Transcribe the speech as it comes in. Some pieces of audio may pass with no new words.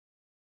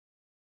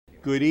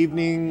Good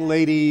evening,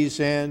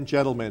 ladies and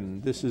gentlemen.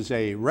 This is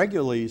a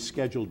regularly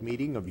scheduled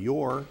meeting of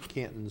your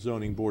Canton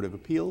Zoning Board of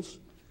Appeals.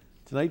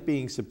 Tonight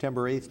being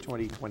September 8th,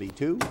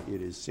 2022,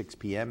 it is 6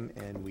 p.m.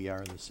 and we are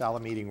in the Sala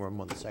meeting room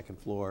on the second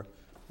floor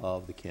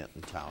of the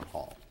Canton Town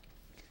Hall.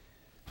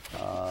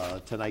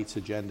 Tonight's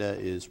agenda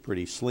is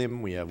pretty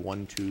slim. We have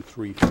 1, 2,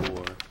 3,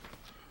 4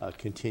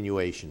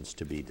 continuations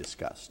to be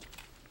discussed.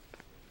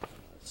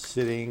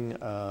 Sitting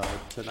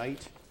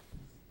tonight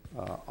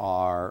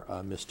are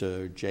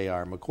Mr.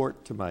 J.R. McCourt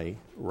to my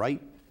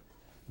right,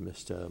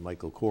 Mr.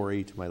 Michael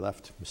Corey to my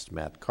left, Mr.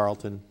 Matt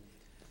Carlton.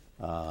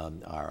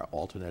 Our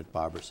alternate,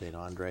 Barbara St.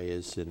 Andre,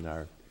 is in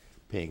our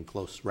paying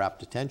close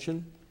rapt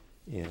attention,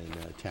 and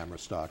Tamara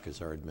Stock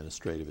is our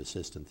administrative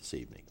assistant this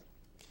evening.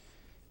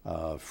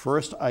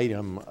 First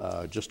item,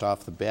 just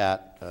off the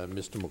bat,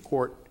 Mr.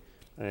 McCourt,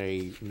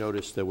 I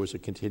noticed there was a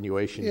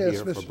continuation here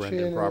for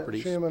Brendan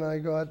Properties. Yes, Mr. Chairman, I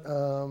got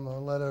a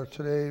letter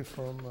today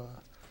from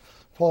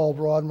Paul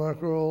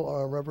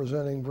Broadmerkle,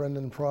 representing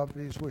Brendan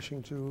Properties,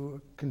 wishing to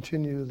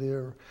continue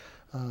their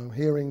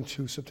hearing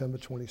to September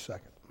 22nd.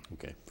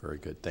 Okay, very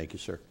good. Thank you,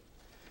 sir.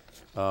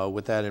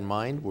 With that in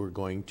mind, we're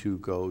going to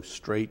go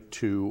straight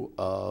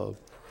to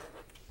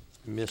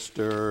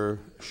Mr.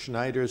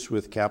 Schneider's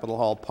with Capitol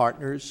Hall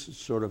Partners,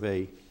 sort of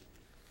a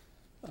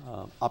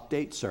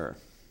update, sir.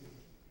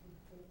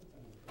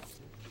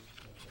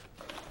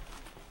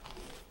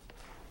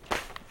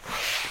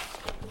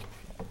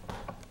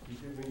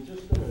 Give me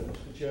just a minute,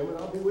 Mr. Chairman.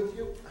 I'll be with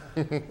you.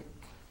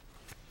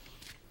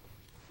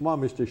 Come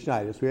on, Mr.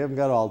 Schneider's. We haven't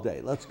got all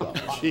day. Let's go.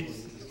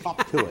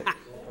 Hop to it.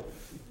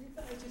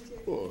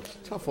 Oh, it's a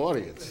tough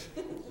audience.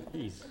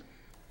 Jeez.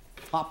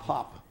 Hop,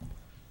 hop.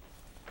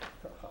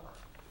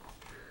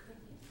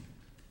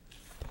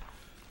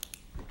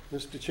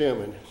 Mr.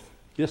 Chairman,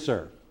 Yes,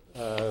 sir.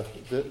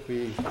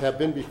 we have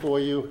been before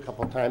you a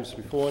couple of times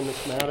before in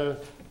this matter.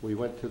 We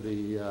went to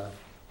the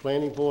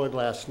planning board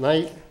last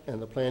night,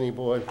 and the planning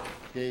board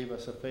gave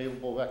us a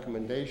favorable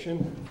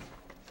recommendation,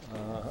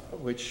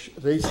 which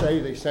they say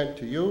they sent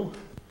to you.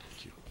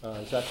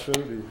 Is that true?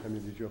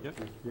 Did you? Yep.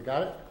 You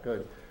got it?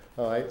 Good.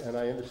 All right, and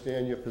I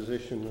understand your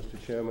position, Mr.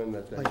 Chairman,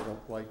 that they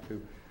don't like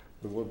to,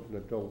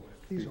 don't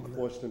be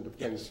forced into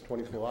things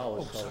 24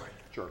 hours. Oh, sorry.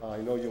 Sure. I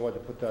know you want to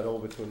put that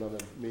over to another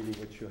meeting,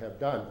 which you have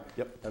done.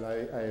 Yep. And I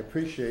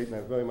appreciate and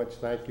I very much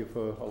thank you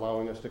for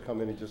allowing us to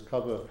come in and just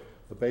cover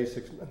the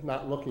basics,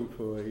 not looking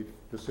for a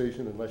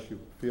decision unless you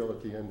feel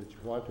at the end that you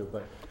want to,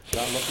 but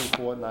not looking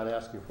for it, not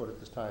asking for it at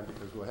this time,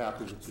 because we're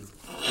happy that you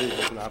gave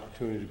us an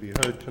opportunity to be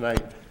heard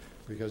tonight,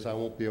 because I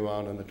won't be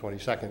around on the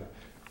 22nd.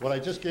 What I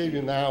just gave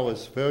you now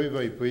is very,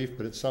 very brief,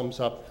 but it sums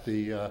up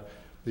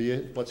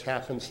what's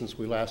happened since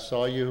we last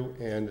saw you,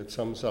 and it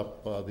sums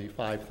up the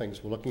 5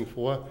 things we're looking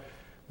for.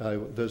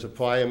 There's a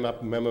prior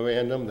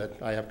memorandum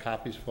that I have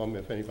copies from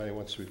if anybody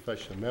wants to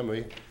refresh their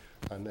memory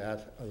on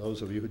that.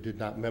 Those of you who did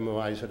not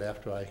memorize it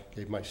after I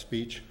gave my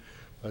speech.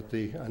 But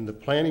on the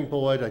planning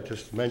board, I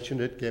just mentioned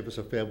it, gave us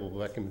a favorable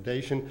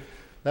recommendation.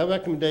 That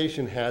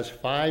recommendation has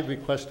 5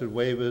 requested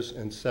waivers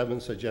and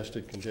 7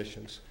 suggested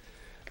conditions.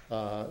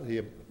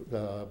 The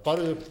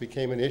butter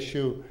became an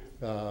issue.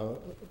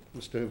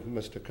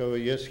 Mr.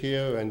 Curry is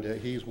here, and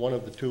he's one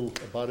of the 2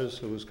 butters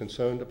who was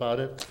concerned about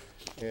it.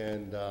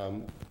 And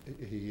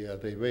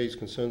they raised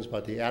concerns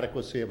about the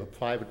adequacy of a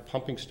private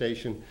pumping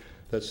station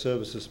that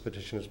services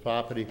petitioner's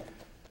property.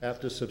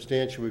 After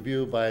substantial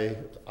review by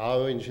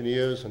our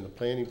engineers and the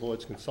planning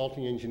board's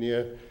consulting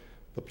engineer,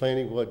 the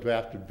planning board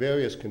drafted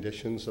various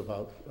conditions,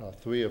 about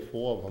 3 or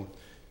 4 of them,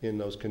 in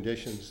those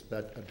conditions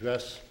that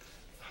address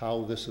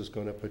how this is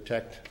going to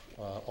protect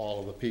all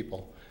of the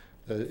people.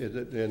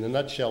 In a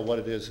nutshell, what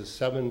it is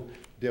 7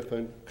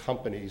 different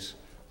companies,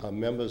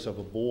 members of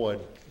a board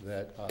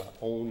that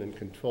own and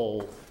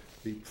control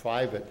the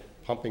private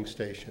pumping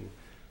station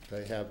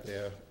they have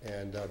there,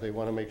 and they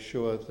want to make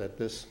sure that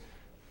this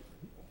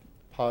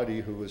party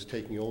who is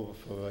taking over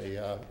for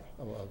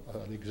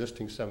an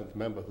existing 7th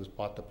member who's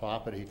bought the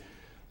property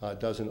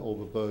doesn't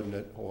overburden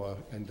it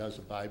and does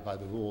abide by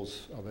the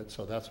rules of it.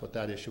 So that's what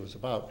that issue is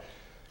about.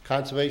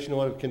 Conservation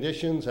order of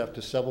conditions,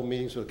 after several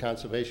meetings with the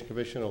Conservation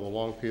Commission over a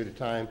long period of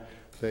time,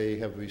 they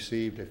have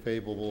received a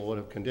favorable order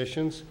of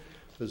conditions.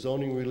 The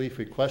zoning relief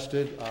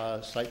requested,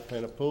 site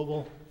plan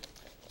approval,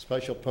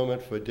 special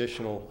permit for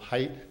additional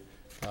height.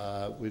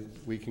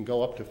 We can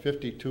go up to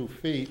 52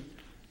 feet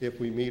if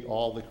we meet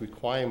all the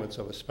requirements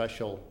of a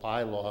special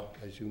bylaw,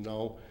 as you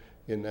know,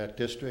 in that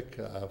district.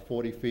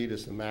 40 feet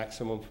is the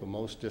maximum for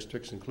most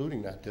districts,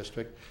 including that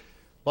district.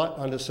 But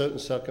under certain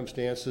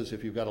circumstances,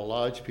 if you've got a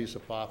large piece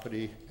of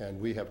property, and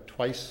we have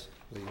twice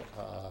the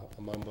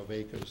number of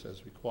acres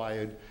as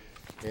required,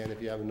 and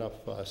if you have enough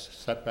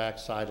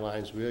setbacks,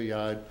 sidelines, rear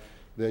yard,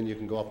 then you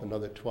can go up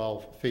another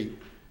 12 feet.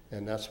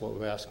 And that's what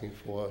we're asking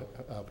for,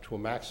 to a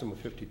maximum of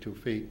 52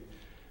 feet.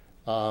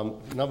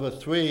 Number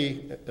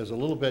 3 is a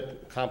little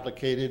bit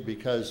complicated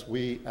because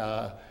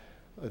the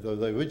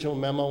original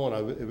memo and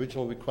our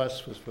original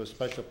request was for a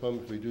special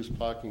permit to reduce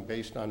parking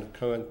based on the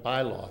current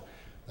bylaw.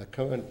 The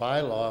current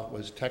bylaw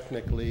was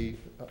technically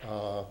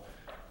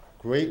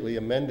greatly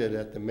amended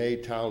at the May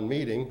town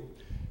meeting,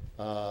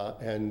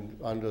 and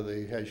under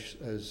the,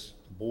 as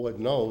the board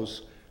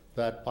knows,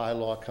 that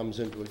bylaw comes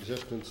into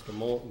existence the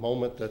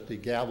moment that the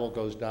gavel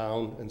goes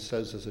down and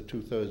says there's a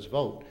 2/3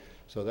 vote.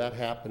 So that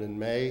happened in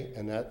May,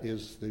 and that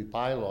is the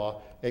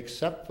bylaw,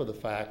 except for the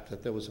fact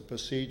that there was a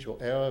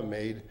procedural error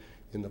made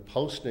in the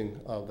posting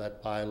of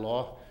that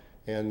bylaw,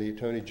 and the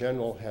Attorney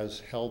General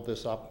has held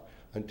this up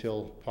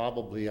until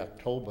probably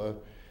October.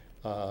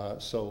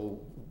 So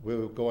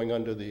we're going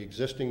under the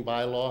existing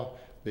bylaw,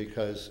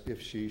 because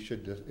if he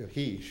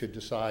should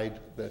decide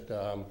that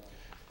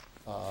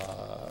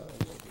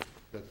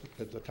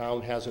that the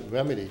town hasn't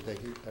remedied,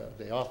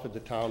 they offered the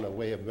town a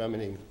way of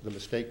remedying the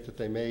mistake that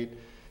they made.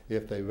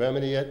 If they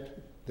remedy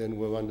it, then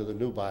we're under the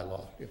new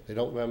bylaw. If they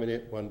don't remedy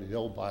it, we're under the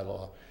old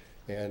bylaw.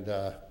 And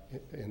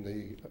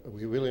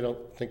we really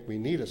don't think we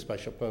need a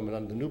special permit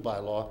under the new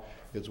bylaw.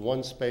 It's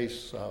one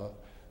space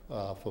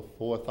for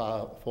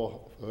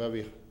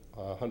every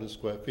 100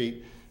 square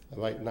feet.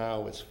 Right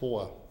now, it's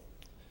 4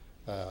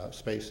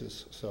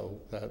 spaces. So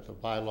that the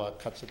bylaw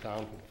cuts it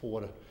down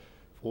from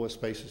 4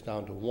 spaces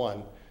down to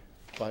 1.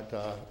 But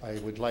I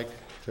would like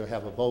to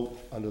have a vote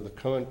under the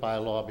current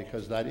bylaw,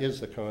 because that is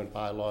the current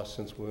bylaw,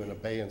 since we're in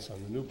abeyance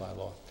on the new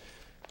bylaw.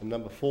 And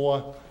number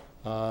 4,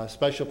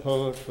 special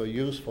permit for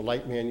use for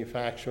light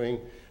manufacturing.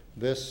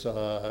 This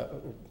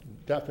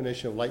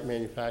definition of light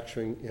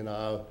manufacturing in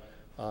our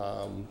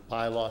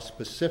bylaw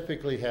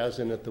specifically has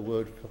in it the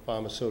word for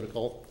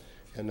pharmaceutical,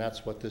 and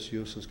that's what this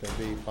use is going to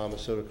be,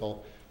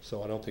 pharmaceutical.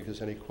 So I don't think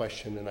there's any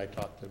question, and I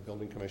talked to the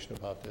building commissioner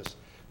about this,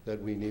 that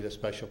we need a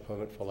special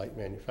permit for light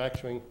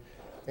manufacturing.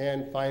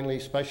 And finally,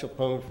 special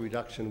permit for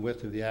reduction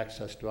width of the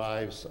access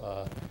drives.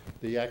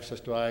 The access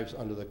drives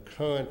under the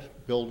current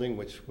building,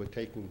 which we're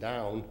taking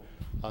down,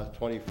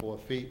 24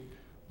 feet,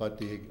 but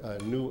the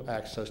new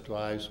access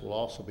drives will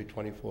also be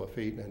 24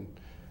 feet, and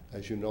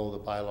as you know, the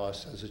bylaw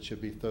says it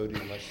should be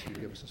 30 unless you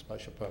give us a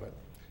special permit.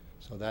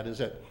 So that is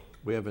it.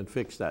 We haven't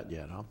fixed that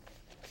yet, huh?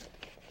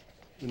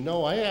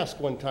 No, I asked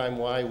one time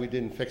why we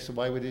didn't fix it,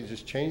 why we didn't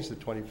just change the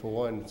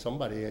 24, and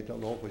somebody, I don't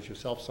know if it was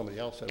yourself, somebody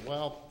else said,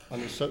 well,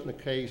 on certain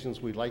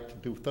occasions, we'd like to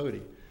do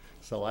 30.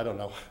 So I don't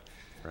know.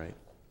 Right.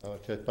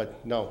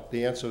 But no,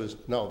 the answer is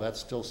no, that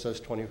still says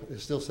 20, it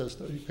still says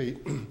 30 feet.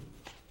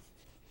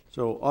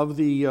 So of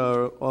the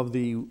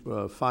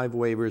 5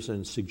 waivers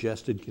and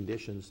suggested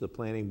conditions, the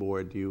planning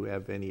board, do you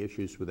have any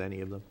issues with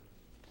any of them?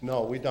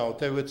 No, we don't.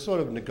 They were sort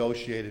of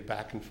negotiated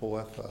back and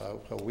forth.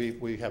 So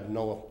we have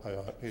no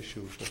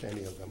issues with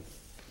any of them.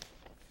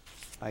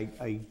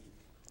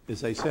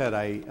 As I said,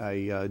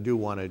 I do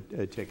want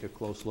to take a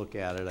close look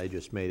at it. I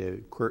just made a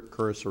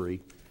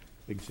cursory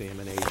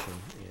examination,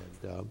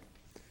 and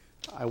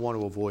I want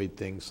to avoid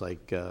things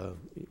like,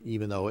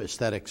 even though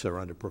aesthetics are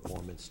under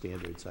performance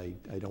standards, I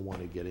don't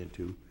want to get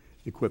into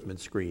equipment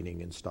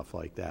screening and stuff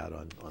like that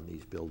on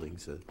these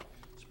buildings,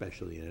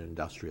 especially in an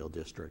industrial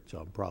district. So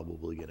I'm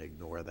probably going to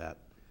ignore that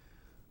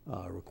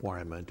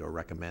requirement, or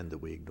recommend that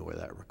we ignore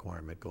that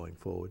requirement going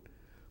forward.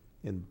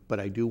 But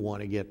I do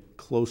want to get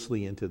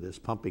closely into this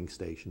pumping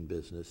station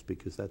business,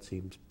 because that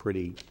seems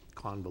pretty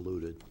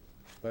convoluted.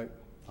 Right.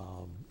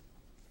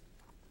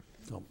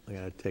 So I'm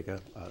going to take a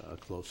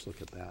close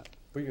look at that.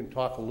 We can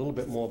talk a little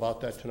bit more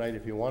about that tonight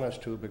if you want us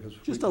to, because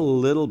Just a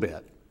little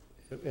bit.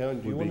 Aaron,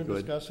 do you want to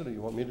good. discuss it, or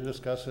you want me to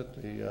discuss it?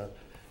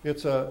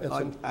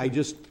 I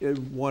just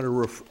want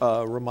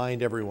to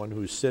remind everyone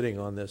who's sitting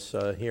on this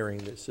hearing,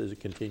 this is a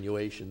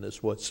continuation.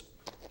 This was,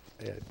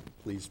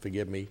 please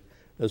forgive me,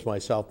 as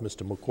myself,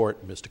 Mr. McCourt,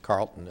 and Mr.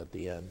 Carlton at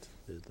the end,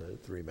 the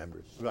 3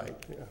 members. Right.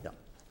 Yeah.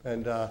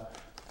 And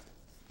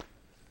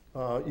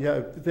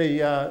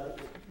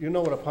you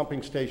know what a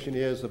pumping station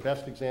is. The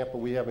best example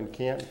we have in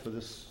Canton for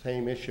this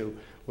same issue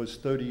was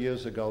 30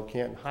 years ago.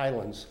 Canton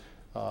Highlands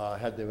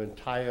had their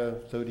entire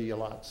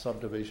 30-lot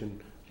subdivision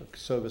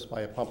serviced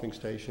by a pumping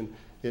station.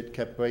 It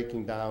kept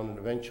breaking down, and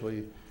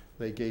eventually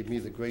they gave me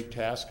the great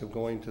task of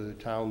going to the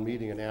town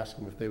meeting and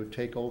asking if they would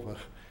take over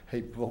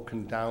a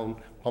broken down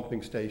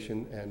pumping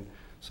station, and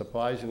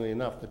surprisingly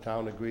enough, the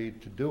town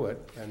agreed to do it,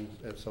 and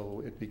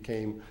so it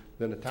became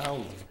then a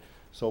town.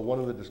 So one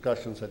of the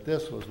discussions at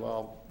this was,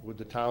 well, would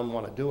the town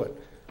want to do it?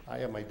 I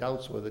have my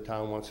doubts whether the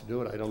town wants to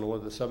do it. I don't know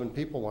whether the 7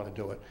 people want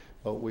to do it.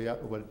 But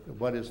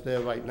what is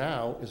there right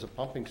now is a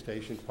pumping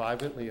station,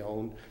 privately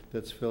owned,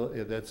 that's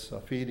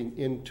feeding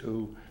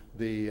into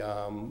the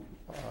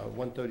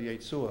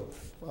 138 sewer,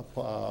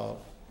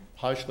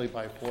 partially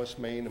by force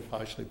main and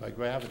partially by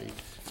gravity.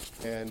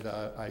 And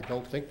I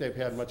don't think they've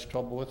had much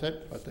trouble with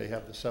it, but they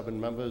have the 7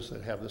 members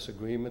that have this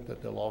agreement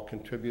that they'll all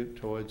contribute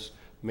towards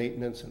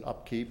maintenance and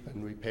upkeep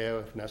and repair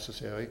if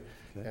necessary.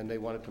 Okay. And they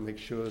wanted to make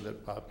sure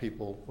that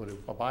people would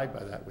abide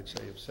by that, which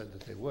they have said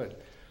that they would.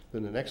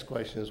 Then the next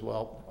question is,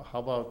 well, how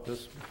about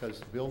this? Because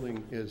the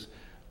building is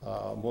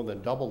more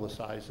than double the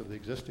size of the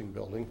existing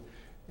building,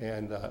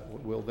 and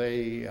will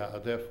they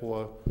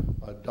therefore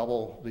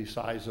double the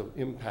size of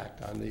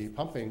impact on the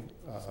pumping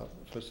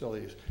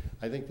facilities?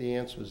 I think the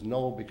answer is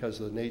no, because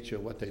of the nature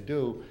of what they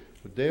do.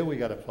 But there we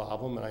got a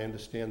problem, and I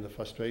understand the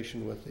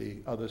frustration with the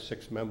other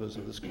 6 members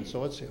of this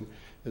consortium,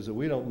 is that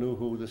we don't know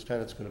who this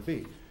tenant's gonna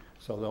be.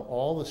 So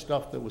all the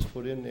stuff that was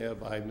put in there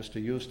by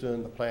Mr.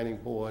 Houston, the planning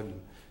board,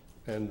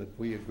 and that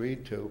we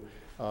agreed to,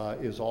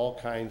 is all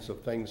kinds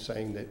of things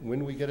saying that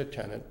when we get a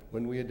tenant,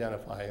 when we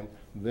identify him,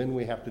 then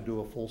we have to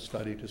do a full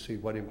study to see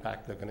what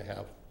impact they're gonna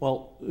have.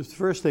 Well, the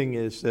first thing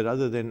is that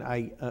other than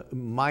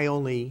my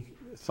only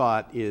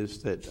thought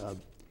is that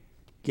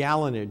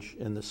gallonage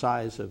and the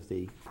size of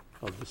the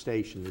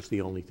station is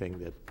the only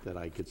thing that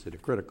I consider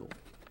critical.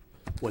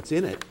 What's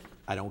in it,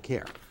 I don't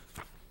care.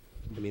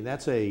 I mean,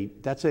 that's a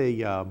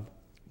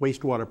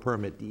wastewater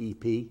permit,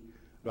 DEP,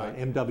 Right.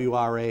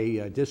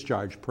 MWRA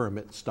discharge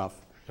permit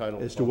stuff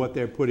Title as to what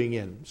they're putting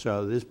in.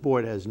 So this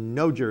board has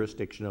no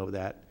jurisdiction over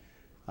that,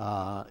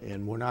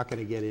 and we're not going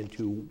to get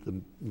into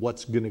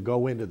what's going to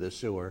go into the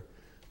sewer.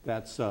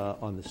 That's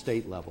on the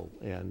state level,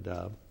 and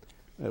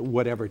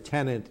whatever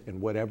tenant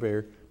and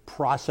whatever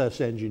process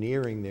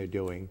engineering they're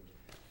doing,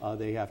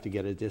 they have to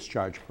get a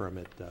discharge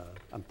permit.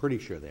 I'm pretty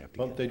sure they have to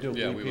Well, get. they do,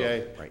 Yeah, we will.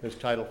 EPA, Right. there's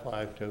Title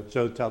V too.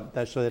 So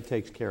that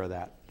takes care of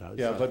that.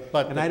 Yeah,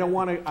 but- And I don't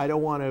want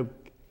to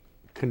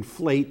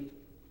conflate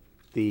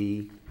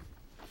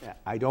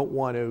I don't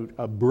want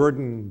to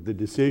burden the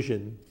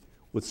decision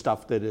with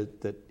stuff that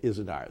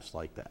isn't ours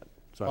like that.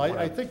 So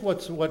I think what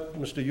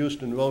Mr.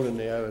 Houston wrote in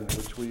there, and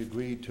which we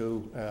agreed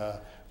to,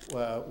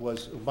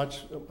 was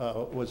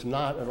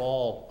not at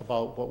all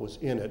about what was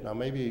in it. Now,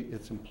 maybe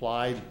it's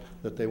implied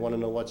that they want to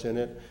know what's in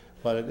it,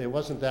 but it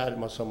wasn't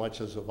that so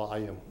much as a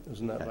volume.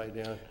 Isn't that right,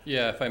 Dan?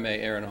 Yeah, if I may,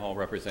 Aaron Hall,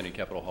 representing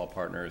Capital Hall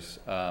Partners.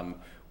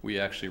 We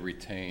actually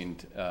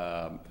retained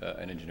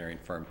an engineering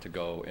firm to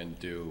go and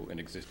do an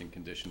existing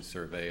condition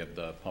survey of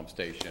the pump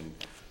station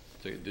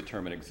to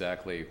determine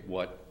exactly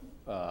what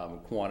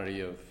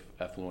quantity of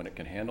effluent it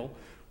can handle,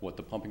 what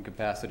the pumping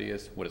capacity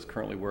is, what it's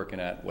currently working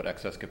at, what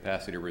excess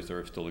capacity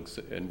reserves still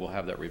exist, and we'll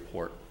have that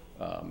report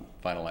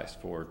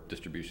finalized for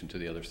distribution to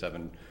the other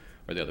 7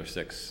 or the other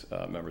 6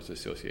 members of the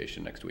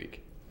association next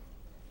week.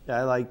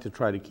 I like to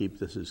try to keep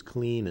this as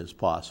clean as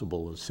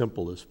possible, as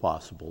simple as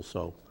possible.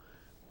 So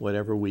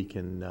whatever we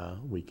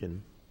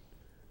can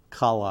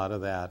cull out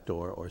of that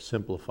or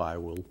simplify,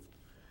 we'll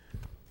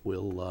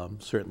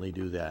certainly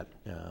do that.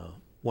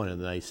 One of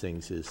the nice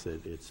things is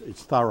that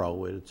it's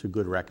thorough. It's a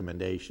good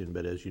recommendation,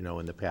 but as you know,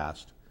 in the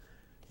past,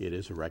 it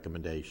is a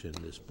recommendation.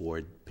 This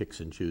board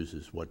picks and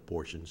chooses what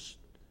portions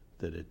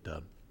that it.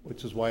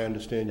 Which is why I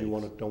understand you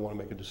don't want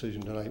to make a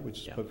decision tonight,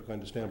 which is perfectly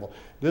understandable.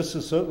 This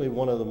is certainly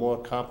one of the more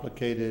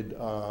complicated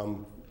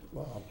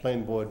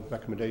planning board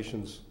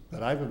recommendations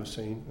that I've ever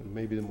seen, and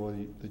maybe the more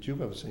that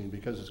you've ever seen,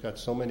 because it's got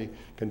so many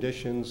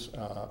conditions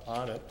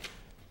on it.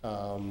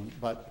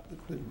 But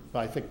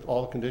I think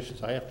all the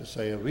conditions, I have to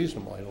say, are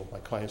reasonable. I know my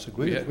clients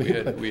agree with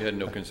me. We had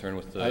no concern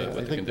with the I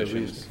think they're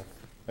conditions.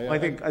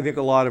 reasonable. I think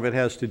a lot of it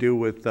has to do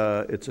with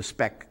it's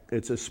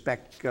a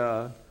spec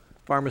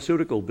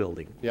pharmaceutical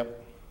building.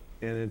 Yep.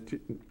 And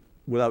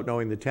without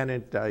knowing the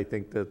tenant, I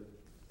think that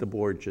the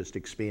board just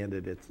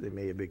expanded it. They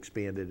may have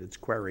expanded its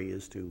query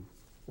as to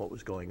what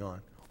was going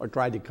on, or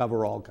tried to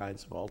cover all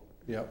kinds of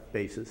Yep.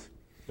 bases.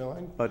 No,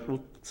 But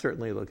we'll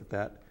certainly look at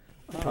that.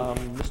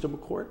 Mr.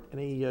 McCourt,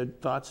 any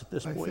thoughts at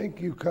this I point?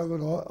 think you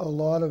covered a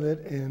lot of it,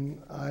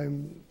 and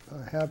I'm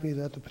happy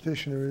that the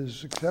petitioner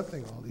is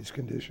accepting all these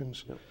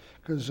conditions,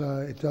 because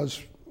it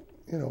does,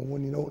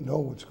 when you don't know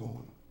what's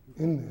going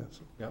in there.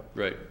 So, Yep.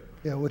 Right.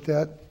 yeah, with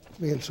that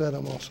being said,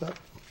 I'm all set.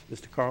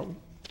 Mr. Carlton?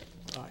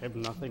 I have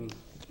nothing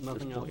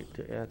else.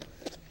 To add.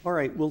 All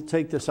right, we'll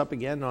take this up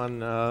again on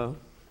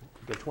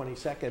the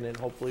 22nd, and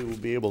hopefully we'll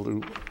be able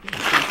to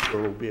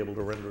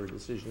render a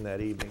decision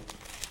that evening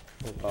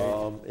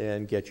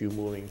and get you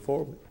moving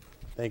forward.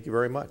 Thank you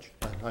very much.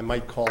 I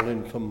might call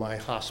in from my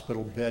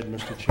hospital bed,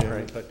 Mr.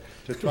 Chairman, but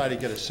to try to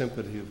get a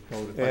sympathy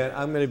vote. And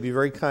I'm going to be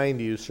very kind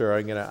to you, sir.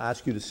 I'm going to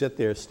ask you to sit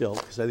there still,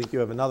 because I think you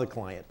have another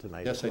client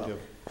tonight. Yes, as I well. do.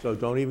 So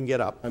don't even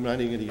get up. I'm not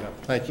even going to get up.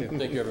 Thank you.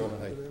 Thank you,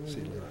 everyone. See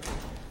you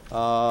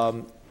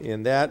later.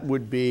 And that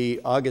would be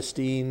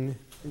Augustine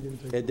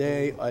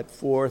Ede at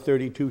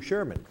 432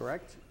 Sherman,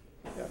 correct?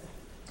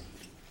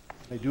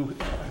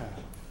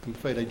 I'm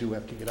afraid I do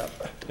have to get up.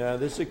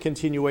 This is a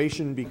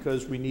continuation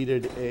because we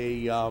needed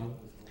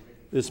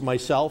this is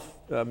myself,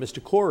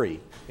 Mr. Corey,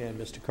 and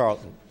Mr.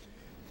 Carlton.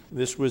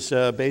 This was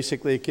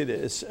basically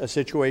a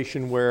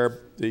situation where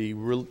the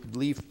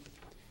relief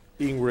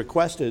being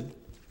requested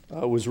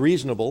was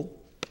reasonable,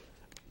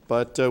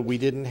 but we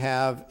didn't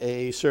have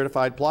a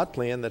certified plot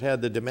plan that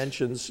had the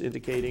dimensions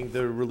indicating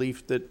the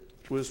relief that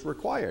was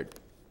required.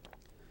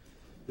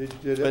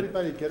 Did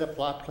everybody get a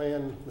plot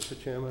plan,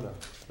 Mr. Chairman, or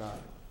not?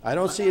 I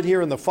don't see it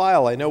here in the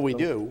file. I know we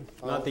do.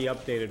 Not the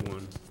updated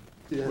one.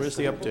 Where's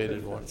the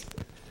updated one? Is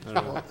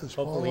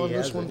Paul Hopefully on he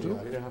this has one it. too?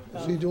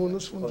 Is he doing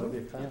this one It'll be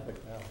too? a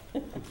conflict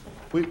now.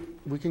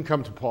 We can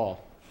come to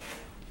Paul.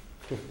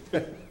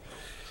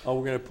 Oh,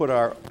 we're going to put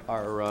our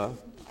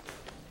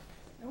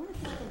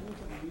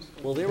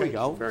well, there we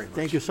go.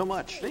 Thank you so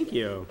much. Thank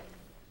you.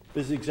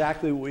 This is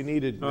exactly what we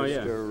needed, Oh,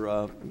 yeah.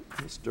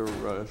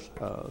 Mr.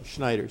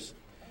 Schneiders.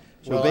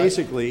 So Well,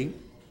 basically,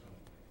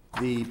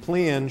 the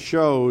plan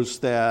shows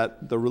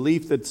that the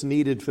relief that's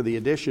needed for the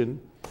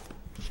addition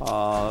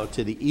to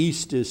the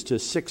east is to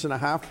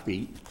 6.5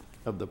 feet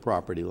of the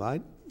property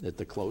line at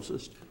the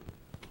closest.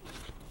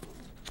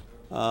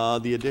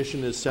 The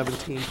addition is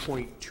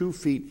 17.2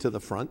 feet to the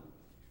front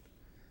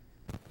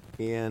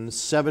and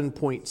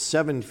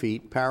 7.7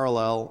 feet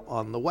parallel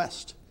on the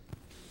west.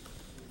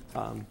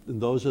 And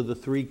those are the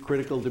three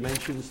critical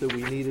dimensions that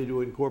we needed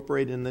to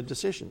incorporate in the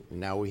decision. And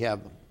now we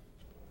have them.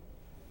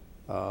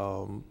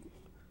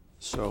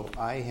 So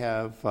I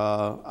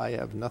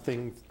have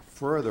nothing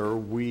further.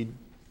 We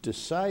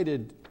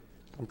decided,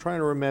 I'm trying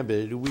to remember,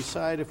 did we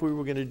decide if we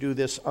were going to do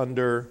this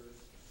under,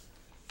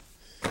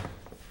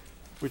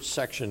 which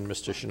section,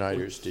 Mr.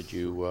 Schneiders, did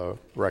you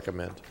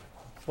recommend?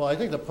 Well, I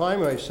think the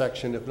primary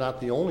section, if not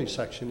the only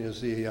section,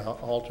 is the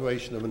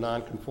alteration of a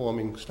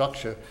non-conforming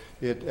structure.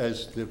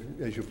 As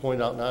you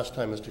pointed out last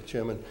time, Mr.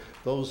 Chairman,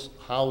 those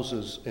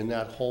houses in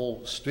that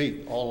whole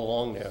street all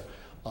along there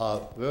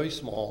are very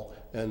small,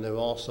 and they're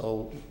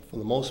also, for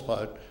the most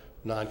part,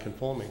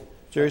 non-conforming.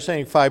 So you're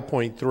saying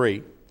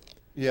 5.3,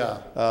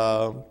 Yeah,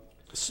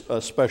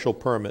 a special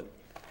permit.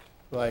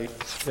 right.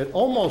 It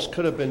almost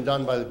could have been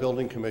done by the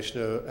building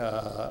commissioner,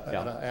 and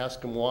Yeah. I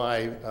asked him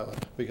why,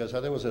 because I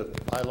think it was a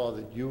bylaw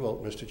that you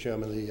wrote, Mr.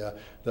 Chairman,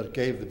 that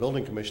gave the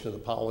building commissioner the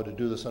power to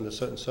do this under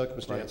certain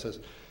circumstances.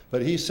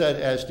 But he said,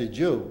 as did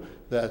you,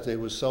 that it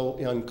was so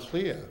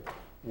unclear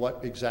what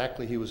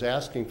exactly he was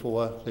asking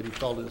for, that he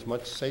felt it was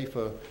much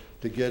safer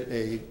to get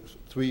a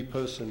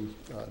three-person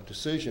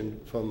decision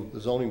from the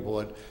zoning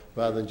board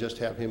rather than just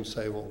have him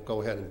say, well,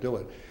 go ahead and do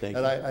it. Thank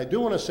And you. I do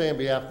want to say on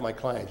behalf of my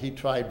client, he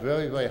tried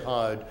very, very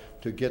hard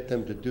to get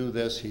them to do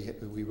this.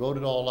 We wrote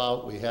it all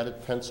out, we had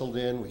it penciled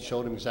in, we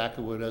showed him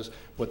exactly what it is.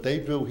 What they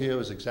drew here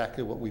is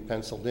exactly what we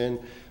penciled in,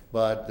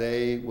 but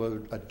they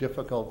were a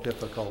difficult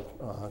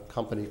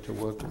company to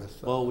work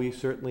with. Well, we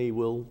certainly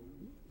will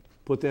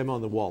put them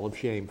on the wall of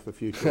shame for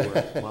future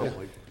work. won't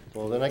we?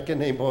 Well, they're not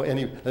getting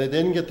any, they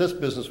didn't get this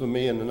business with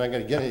me, and they're not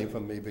going to get any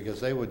from me because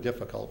they were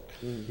difficult.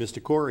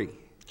 Mr. Corey?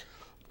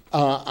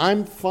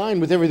 I'm fine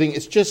with everything.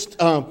 It's just,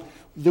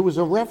 there was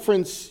a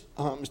reference,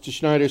 Mr.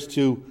 Schneiders,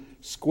 to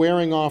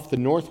squaring off the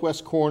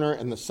northwest corner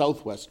and the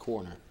southwest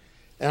corner.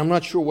 And I'm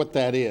not sure what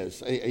that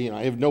is.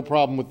 I have no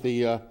problem with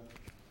the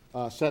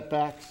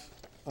setbacks,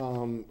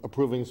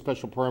 approving a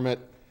special permit,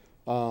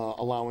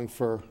 allowing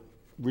for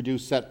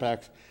reduced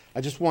setbacks.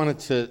 I just wanted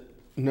to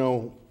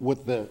know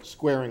what the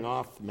squaring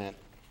off meant.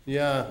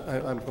 Yeah,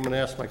 I'm going to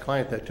ask my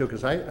client that too,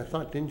 because I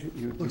thought, didn't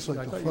you? Looks like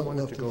I the thought you front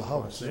wanted left to of the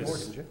go house.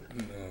 across the board,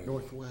 didn't you?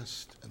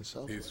 Northwest and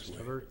southwest.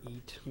 Ever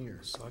eat here,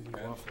 soggy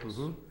waffles,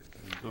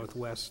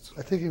 northwest.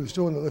 I think he was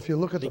doing, if you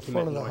look at the think he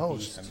front of meant the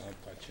house,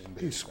 northeast.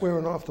 he's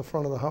squaring off the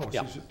front of the house.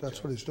 Yeah.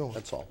 That's what he's doing.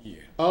 That's all.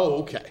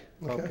 Oh, okay.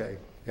 Okay,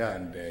 yeah,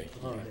 They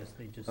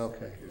just.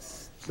 okay.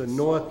 The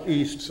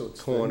northeast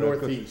corner.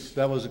 northeast.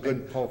 That was a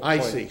good point. I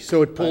see.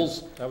 So it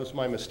pulls, That was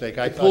my mistake.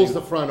 it pulls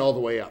the front all the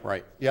way up.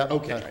 Right. Yeah,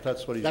 Okay.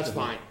 that's what he's doing. That's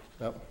fine.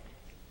 Yep.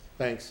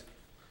 Thanks.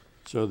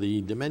 So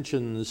the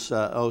dimensions,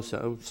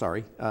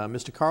 sorry,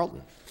 Mr.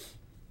 Carlton?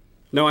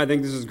 No, I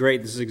think this is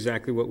great. This is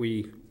exactly what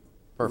we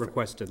Perfect.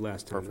 requested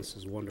last time. This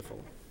is wonderful.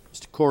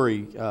 Mr.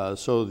 Corey,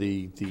 so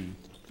the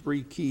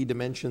three key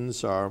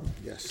dimensions are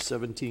Yes.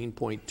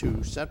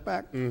 17.2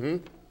 setback,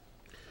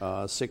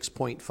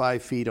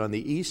 6.5 feet on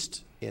the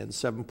east, and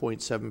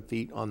 7.7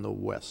 feet on the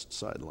west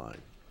sideline.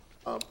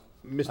 I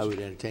would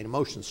entertain a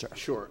motion, sir.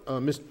 Sure.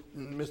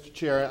 Mr.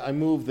 Chair, I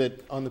move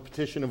that on the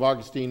petition of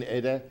Augustine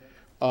Ede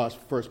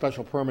for a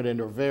special permit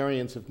and or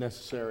variance if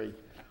necessary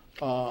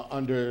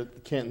under the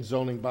Canton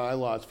zoning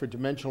bylaws for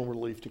dimensional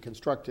relief to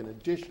construct an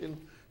addition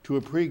to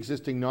a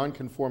pre-existing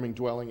non-conforming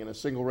dwelling in a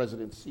single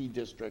residence C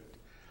district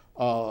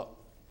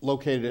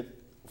located at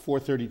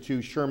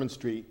 432 Sherman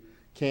Street,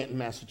 Canton,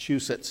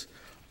 Massachusetts,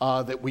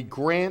 that we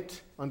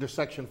grant under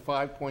section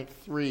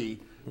 5.3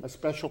 a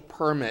special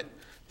permit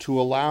to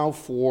allow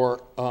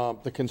for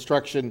the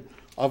construction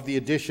of the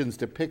additions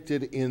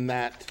depicted in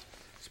that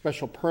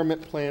special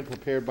permit plan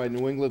prepared by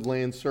New England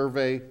Land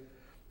Survey,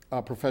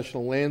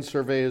 professional land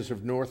surveyors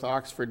of North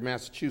Oxford,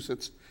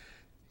 Massachusetts,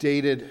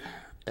 dated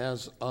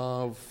as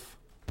of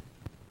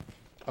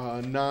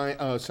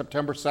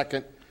September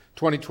 2nd,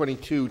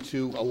 2022,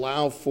 to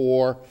allow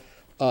for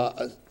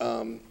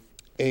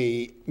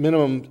a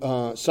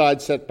minimum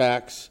side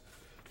setbacks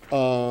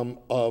of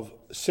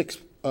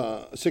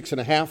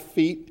 6.5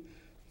 feet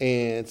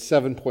and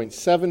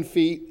 7.7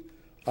 feet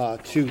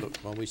to,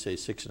 When we say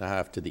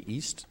 6.5 to the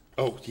east,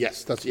 oh,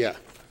 yes, that's, yeah.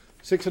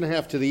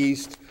 6.5 to the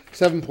east,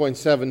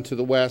 7.7 to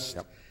the west,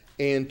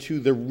 and to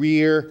the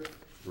rear,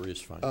 rear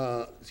is fine.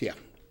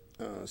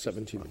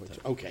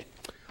 17.2, okay.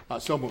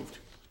 So moved.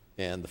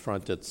 And the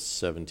front at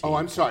 17. Oh,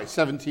 I'm sorry,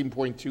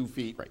 17.2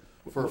 feet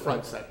for a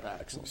front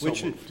setback. So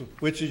Which moved.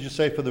 did you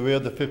say for the rear,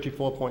 the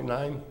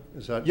 54.9?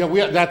 Is that?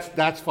 Yeah,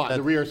 that's fine,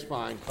 the rear's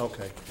fine.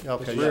 Okay,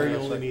 okay. Rear, yeah, you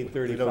that's only right. need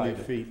We don't 35 need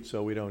it. feet,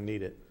 so we don't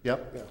need it.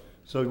 Yep,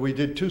 So we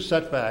did two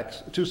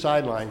setbacks, two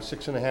sidelines,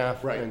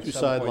 6.5 and Two 7.7.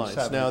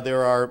 sidelines. Now,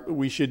 there are,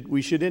 we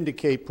should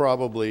indicate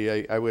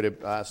probably, I would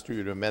have asked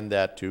you to amend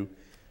that to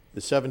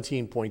the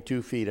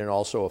 17.2 feet and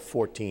also a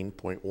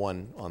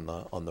 14.1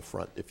 on the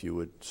front, if you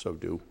would so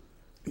do,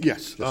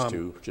 Yes.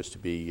 just to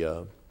be,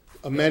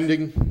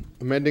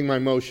 Amending my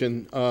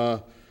motion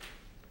that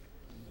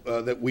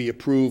we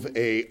approve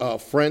a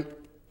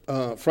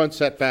front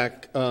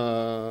setback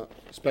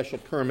special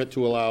permit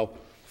to allow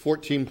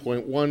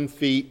 14.1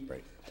 feet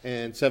Right.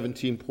 and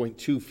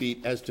 17.2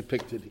 feet as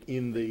depicted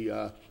in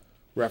the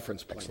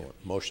reference plan.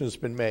 excellent. Motion has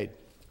been made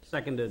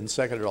Seconded. and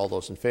seconded. All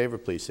those in favor,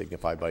 please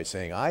signify by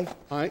saying aye.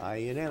 Aye. Aye,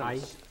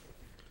 unanimous.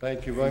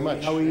 Thank you very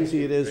much. How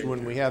easy it is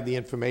when we have the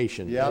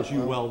information, Yeah, as you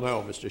well-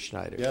 well know, Mr.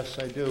 Schneider. Yes,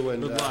 I do.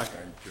 And, Good luck.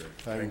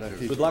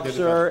 Good luck,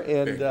 sir,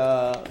 and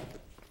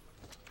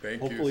Thank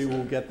hopefully you,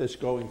 we'll sir. get this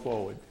going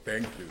forward.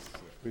 Thank you,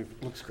 sir.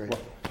 Looks great.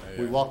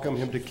 We welcome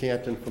him to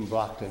Canton from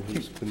Brockton.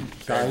 He's been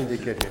dying to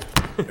get here.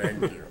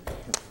 Thank you.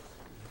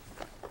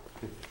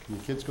 Can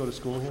your kids go to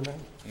school here now?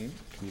 Can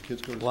your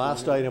kids go to school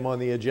Last here? item on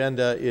the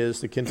agenda is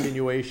the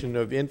continuation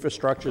of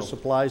Infrastructure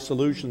Supply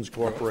Solutions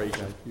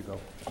Corporation, You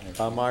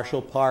go.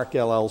 Marshall Park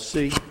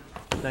LLC,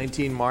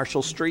 19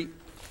 Marshall Street.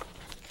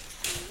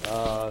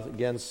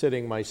 Again,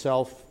 sitting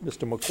myself,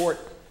 Mr. McCourt,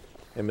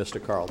 and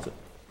Mr. Carlton.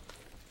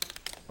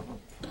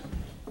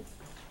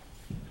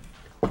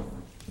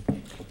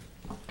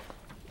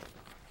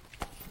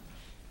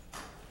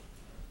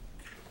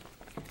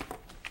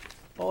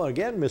 Oh,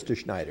 again, Mr.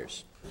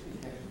 Schneiders.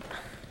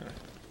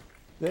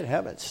 Good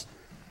heavens.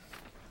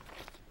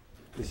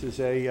 This is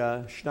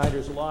a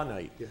Schneider's Law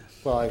night.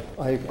 Well,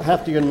 I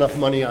have to get enough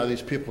money out of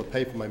these people to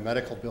pay for my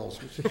medical bills.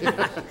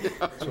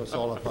 That's what it's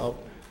all about.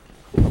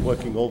 I'm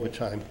working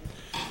overtime.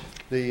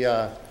 We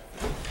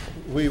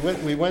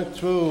went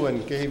through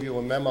and gave you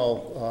a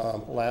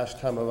memo last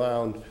time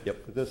around.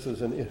 Yep. This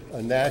is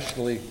a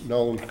nationally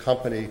known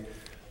company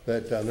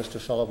that Mr.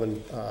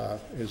 Sullivan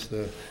is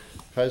the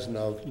president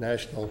of,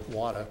 National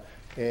Water,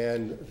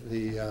 and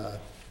the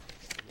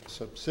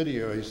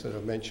subsidiaries that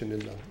are mentioned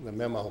in the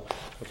memo.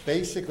 But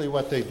basically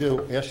what they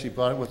do, Ashley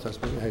brought it with us,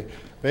 but hey,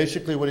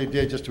 basically what he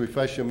did, just to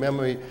refresh your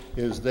memory,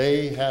 is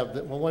they have,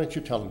 well, why don't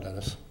you tell them,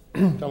 Dennis?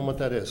 Tell them what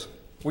that is.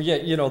 Well, yeah,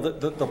 you know,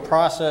 the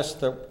process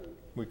that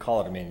we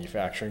call it a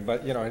manufacturing,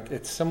 but you know,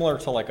 it's similar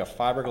to like a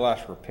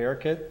fiberglass repair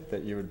kit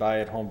that you would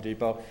buy at Home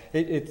Depot.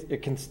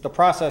 The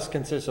process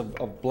consists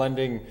of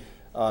blending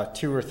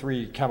 2 or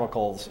 3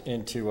 chemicals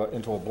into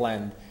a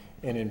blend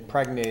and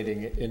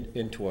impregnating it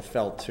into a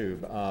felt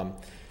tube.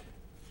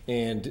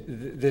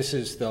 This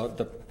is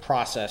the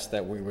process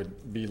that we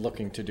would be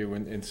looking to do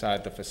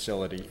inside the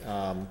facility.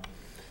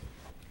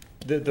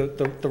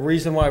 The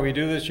reason why we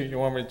do this, you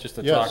want me just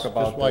to Yes, talk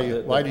about just why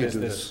do you do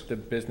this? the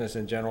business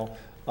in general?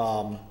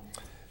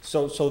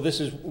 So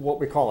this is what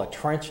we call a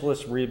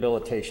trenchless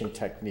rehabilitation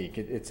technique.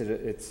 It's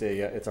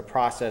a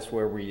process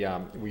where we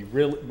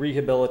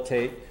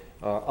rehabilitate,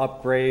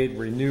 upgrade,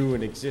 renew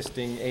an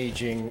existing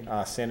aging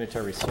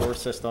sanitary sewer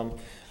system.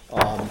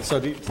 So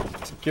to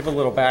give a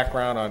little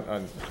background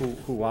on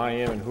who I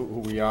am and who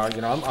we are, you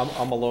know,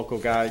 I'm a local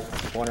guy,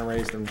 born and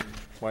raised in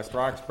West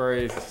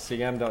Roxbury.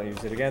 CM, don't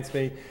use it against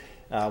me.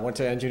 Went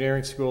to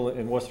engineering school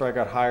in Worcester. I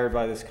got hired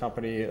by this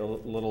company a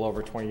little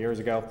over 20 years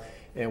ago,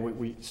 and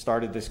we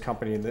started this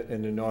company in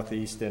the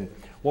Northeast. And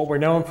what we're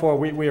known for,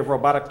 we have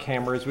robotic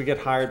cameras. We get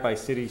hired by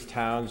cities,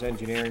 towns,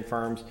 engineering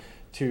firms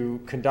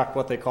to conduct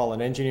what they call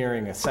an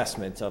engineering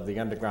assessment of the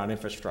underground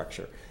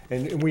infrastructure.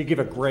 And we give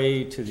a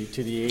grade to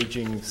the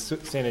aging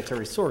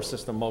sanitary sewer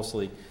system,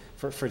 mostly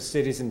for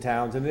cities and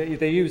towns. And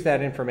they use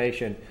that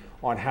information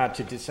on how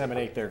to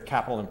disseminate their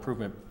capital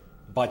improvement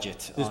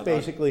budget. This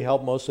basically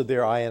help most of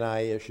their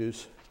I&I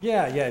issues.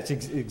 Yeah, it's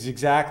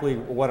exactly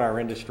what our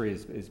industry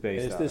is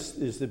based on.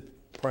 Is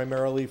it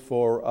primarily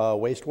for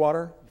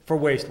wastewater? For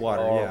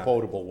wastewater, Or yeah.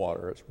 potable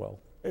water as well?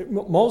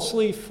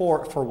 Mostly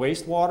for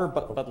wastewater,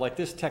 but like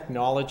this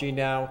technology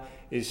now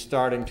is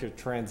starting to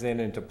transcend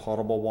into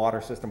potable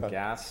water system,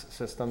 gas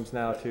systems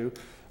now too.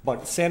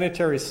 But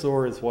sanitary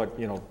sewer is what,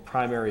 you know,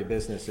 primary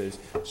business is.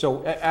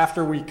 So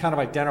after we kind of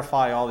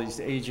identify all these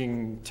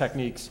aging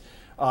techniques,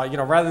 you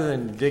know, rather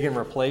than dig and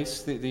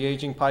replace the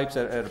aging pipes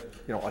at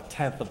you know,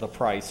 1/10 of the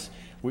price,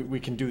 we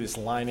can do this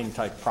lining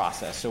type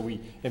process. So we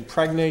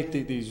impregnate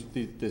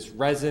this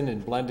resin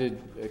and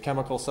blended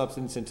chemical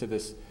substance into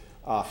this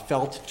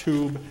felt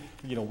tube.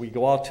 You know, we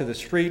go out to the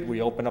street,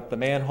 we open up the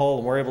manhole,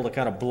 and we're able to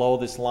kind of blow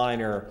this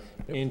liner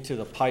into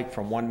the pipe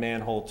from one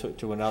manhole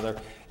to another.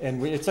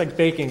 And it's like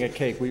baking a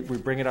cake. We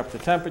bring it up to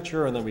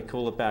temperature, and then we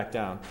cool it back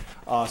down.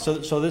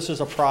 So this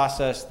is a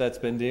process that's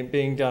been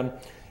being done.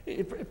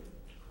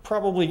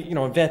 Probably, you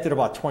know, invented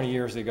about 20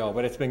 years ago,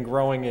 but it's been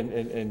growing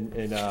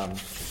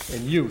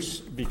in use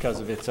because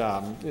of its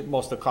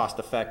most cost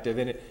effective,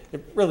 and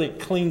it really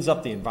cleans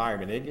up the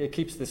environment. It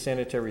keeps the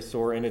sanitary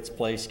sewer in its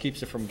place,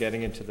 keeps it from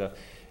getting into the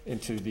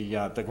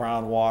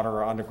groundwater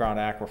or underground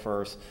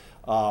aquifers.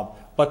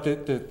 But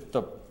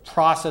the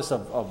process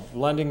of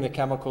blending the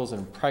chemicals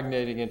and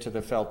impregnating into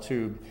the felt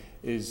tube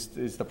is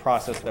the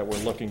process that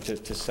we're looking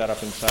to set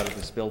up inside of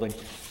this building.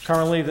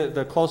 Currently,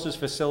 the closest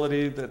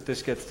facility that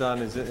this gets done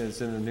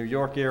is in the New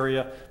York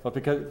area, but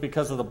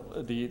because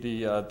of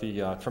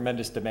the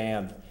tremendous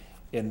demand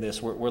in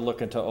this, we're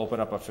looking to open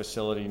up a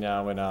facility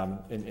now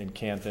in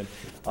Canton.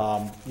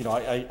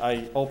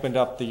 I opened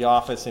up the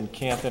office in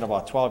Canton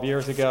about 12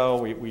 years ago.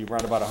 We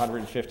run about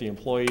 150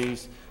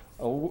 employees.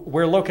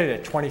 We're located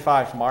at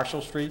 25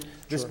 Marshall Street.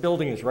 This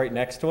building is right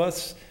next to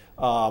us.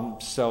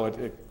 So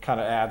it kind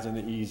of adds in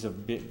the ease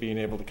of being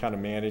able to kind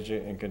of manage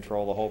it and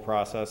control the whole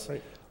process.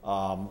 Right.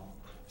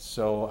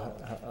 So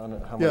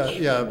how much?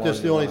 Yeah, more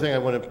just do the you only want? thing I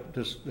want to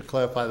just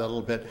clarify that a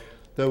little bit.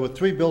 There were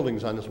 3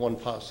 buildings on this one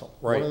parcel.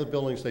 Right. One of the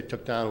buildings they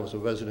took down was a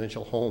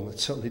residential home that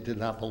certainly did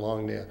not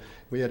belong there.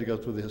 We had to go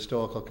through the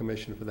historical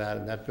commission for that,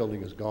 and that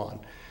building is gone.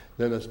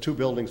 Then there's 2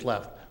 buildings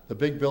left. The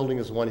big building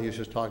is the one he was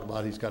just talking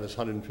about. He's got his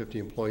 150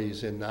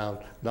 employees in now.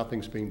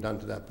 Nothing's being done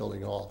to that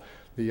building at all.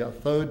 The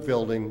third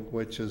building,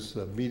 which is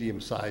the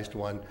medium-sized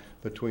one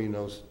between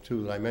those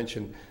 2 that I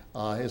mentioned,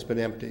 has been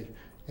empty.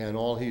 And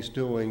all he's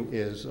doing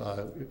is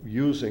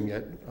using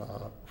it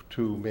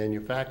to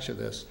manufacture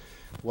this.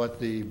 What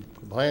the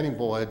planning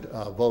board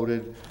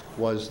voted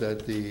was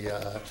that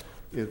the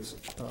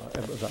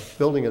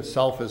building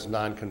itself is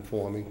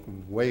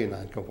non-conforming, way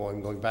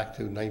non-conforming, going back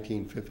to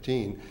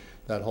 1915,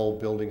 that whole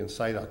building and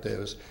site out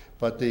there is.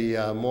 But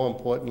the more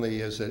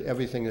importantly is that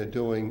everything they're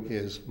doing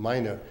is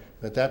minor.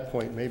 At that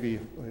point, maybe,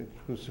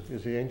 is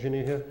the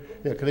engineer here?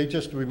 Yeah, could he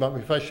just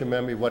refresh your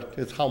memory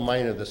how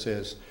minor this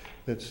is?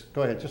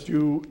 Go ahead, just. Are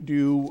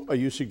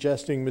you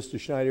suggesting, Mr.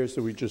 Schneider,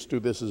 that we just do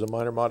this as a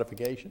minor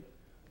modification?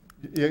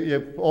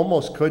 You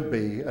almost could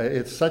be.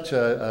 It's such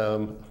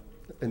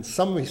in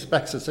some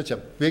respects, it's such a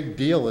big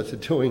deal that they're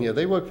doing here.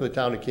 They work for the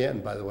town of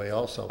Canton, by the way,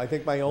 also. I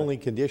think my only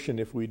condition,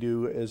 if we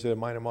do as a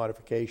minor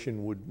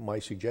modification, my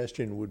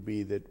suggestion would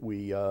be that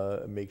we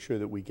make sure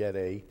that we get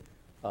a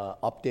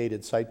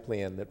updated site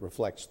plan that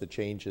reflects the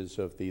changes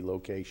of the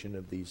location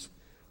of these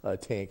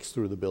tanks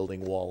through the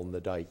building wall and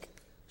the dike.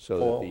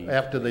 So that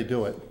After they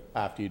do it.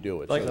 after you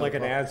do it. Like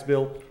an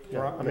as-built?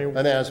 I mean,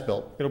 An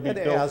as-built. it'll be An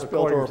built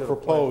as-built or according to the plan.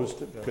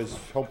 proposed, because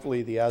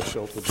hopefully the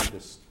as-built will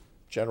be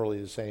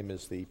generally the same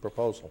as the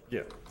proposal.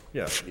 Yeah,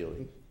 yeah.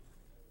 Ideally.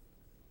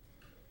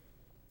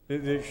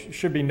 There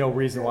should be no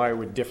reason why it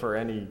would differ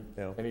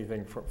No.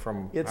 anything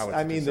from It's, how it's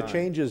I mean, the designed.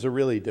 changes are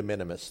really de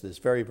minimis. There's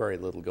very, very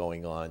little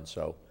going on,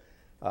 so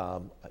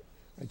I'd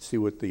see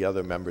what the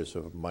other members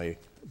of my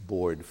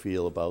board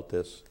feel about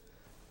this.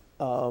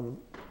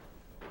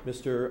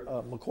 Mr.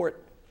 McCourt?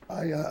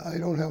 I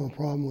don't have a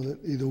problem with it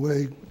either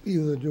way,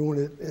 either doing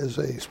it as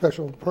a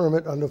special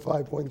permit under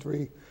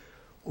 5.3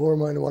 or a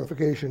minor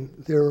modification.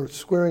 They're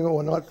squaring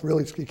or not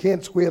really, you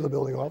can't square the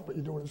building off, but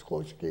you're doing it as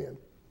close as you can.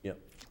 Yep.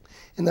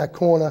 In that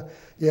corner,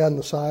 you're adding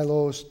the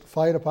silos. The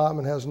fire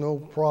department has no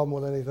problem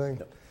with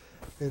anything.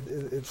 Yep.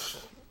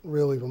 It's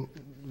really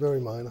very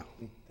minor.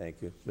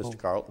 Thank you. Mr.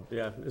 Carlton?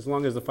 Yeah, as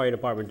long as the fire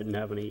department didn't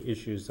have any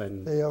issues,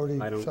 then They already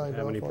I don't signed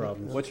have any off on it.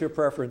 problems. What's your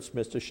preference,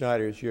 Mr.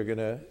 Schneiders? You're going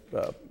to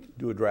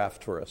do a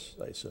draft for us,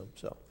 I assume,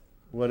 so.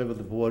 Whatever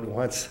the board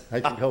wants, I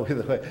can go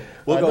either way.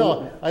 We'll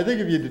go- No, I think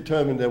if you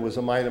determined there was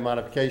a minor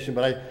modification,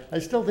 but I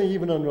still think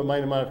even under a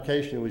minor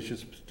modification, we should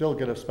still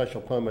get a special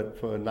permit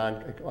for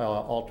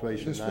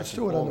alteration. Let's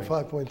do it under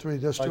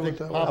 5.3, just I do think it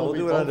that probably- way.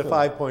 We'll do it under both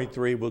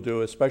 5.3. We'll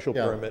do a special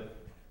Yeah. permit.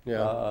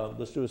 Yeah.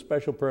 Let's do a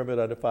special permit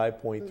under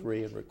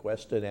 5.3 and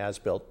request an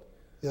as-built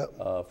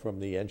Yep. from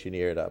the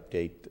engineer to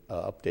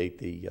update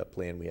the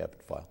plan we have in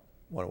file.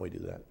 Why don't we do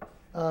that?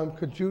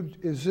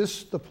 Is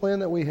this the plan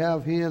that we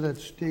have here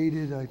that's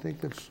dated, I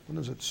think it's, what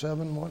is it,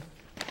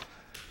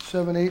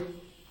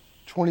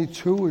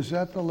 7/8/22? Is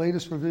that the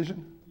latest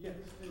revision? Yes,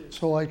 it is.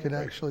 So I could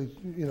actually,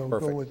 go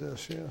Perfect. with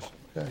this, yes.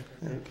 Okay,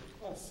 yeah.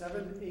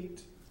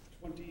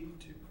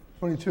 7/8/22.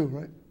 22,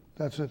 right?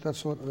 That's it,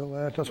 that's what I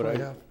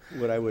have.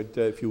 What I would,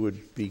 if you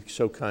would be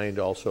so kind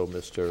also,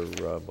 Mr.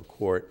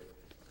 McCourt,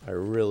 I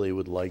really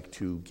would like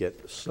to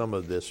get some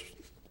of this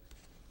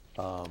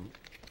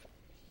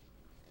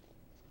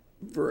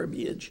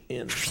verbiage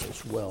in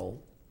as well,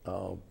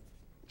 To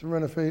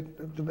renovate,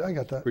 I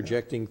got that.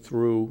 projecting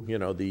through,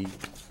 the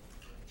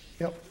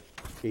Yep,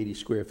 80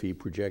 square feet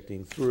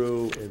projecting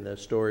through in the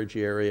storage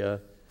area,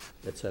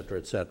 et cetera,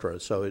 et cetera.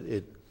 So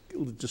it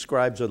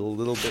describes it a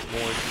little bit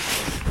more.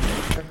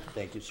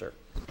 Thank you, sir.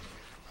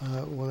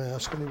 Want to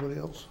ask anybody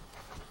else?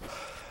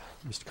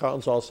 Mr.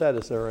 Collins, all set.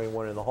 Is there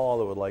anyone in the hall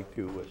that would like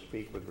to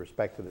speak with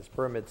respect to this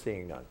permit?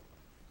 Seeing none.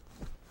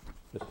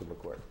 Mr.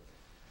 McCourt.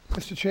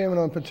 Mr. Chairman,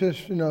 on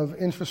petition of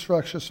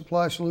Infrastructure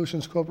Supply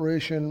Solutions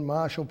Corporation,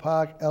 Marshall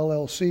Park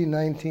LLC,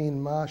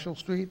 19 Marshall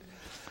Street,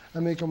 I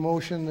make a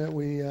motion that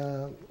we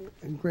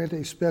grant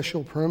a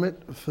special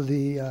permit for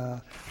the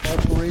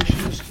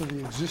alterations to the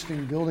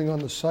existing building on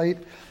the site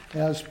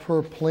as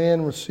per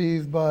plan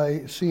received by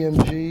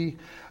CMG,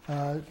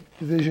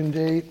 division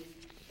date,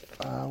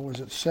 was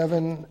it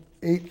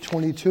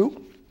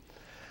 7/8/22?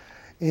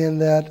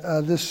 And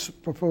that this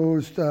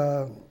proposed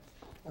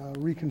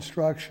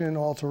reconstruction,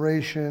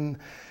 alteration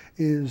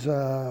is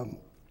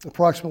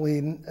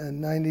approximately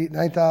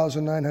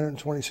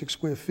 9,926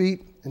 square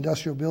feet,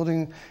 industrial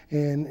building,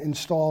 and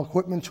install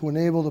equipment to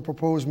enable the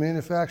proposed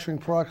manufacturing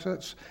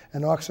process.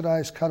 An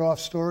oxidized cutoff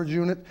storage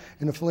unit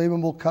and a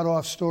flammable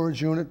cutoff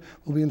storage unit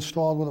will be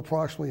installed with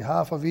approximately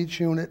half of each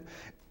unit,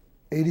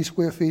 80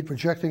 square feet,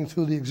 projecting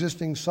through the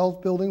existing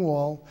south building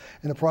wall,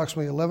 and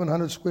approximately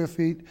 1,100 square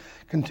feet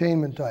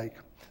containment dike,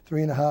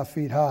 3.5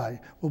 feet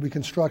high, will be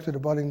constructed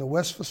abutting the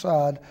west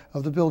facade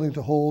of the building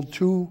to hold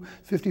two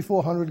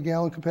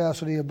 5,400-gallon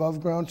capacity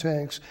above-ground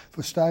tanks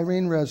for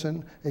styrene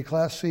resin, a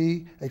Class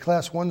 1C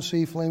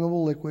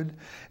flammable liquid,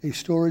 a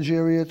storage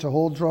area to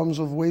hold drums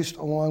of waste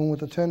along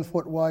with a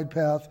 10-foot wide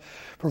path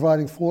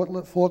providing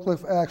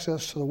forklift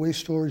access to the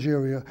waste storage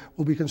area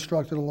will be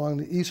constructed along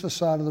the east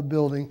facade of the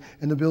building,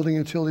 and the building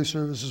utility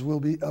services will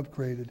be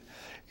upgraded.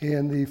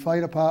 And the fire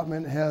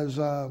department has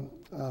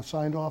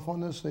signed off on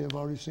this. They have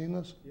already seen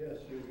this? Yes.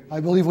 I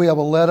believe we have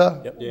a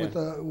letter Yep. with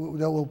that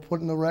we'll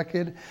put in the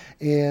record.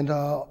 And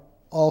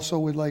also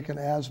we'd like an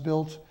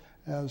as-built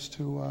as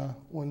to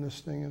when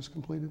this thing is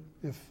completed,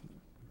 if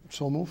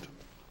so moved.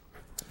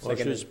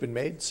 Motion has been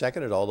made,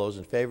 seconded. All those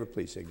in favor,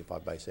 please signify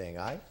by saying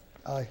aye.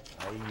 Aye.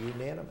 Aye,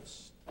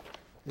 unanimous.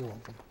 You're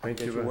welcome. Thank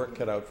Get you. your work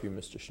cut out for you,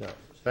 Mr. Schnell.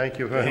 Thank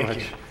you very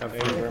much. I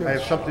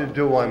have something to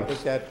do on. I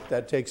think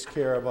that takes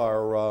care of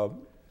our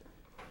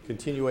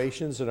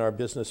continuations in our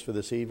business for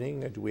this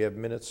evening. Do we have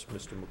minutes,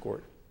 Mr.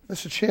 McCourt?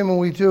 Mr. Chairman,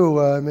 we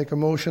do make a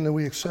motion that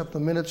we accept the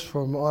minutes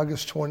from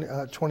August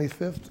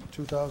 25th,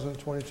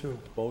 2022.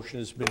 Motion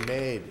has been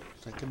made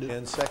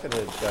and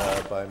seconded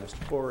by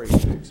Mr. Corey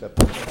to accept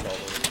the minutes. All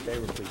those in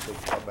favor, please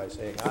signify by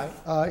saying aye.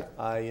 Aye.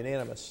 Aye,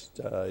 unanimous.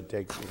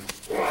 Take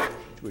the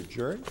to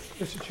adjourn.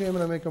 Mr.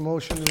 Chairman, I make a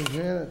motion to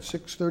adjourn at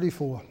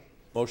 6:34.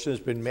 Motion has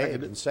been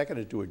made and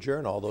seconded to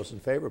adjourn. All those in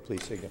favor,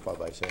 please signify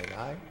by saying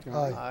aye.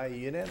 Aye. Aye,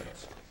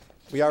 unanimous.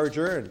 We are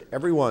adjourned.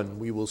 Everyone,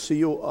 we will see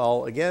you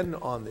all again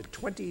on the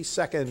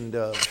 22nd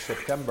of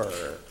September.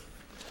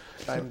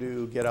 Time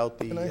to get out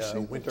Can I see the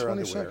the winter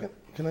underwear. 22nd?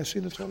 Can I see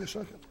the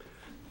 22nd?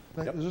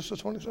 Yep. Is this the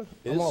 22nd?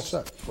 It I'm all is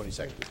set.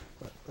 22nd.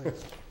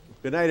 Thanks.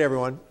 Good night,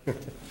 everyone.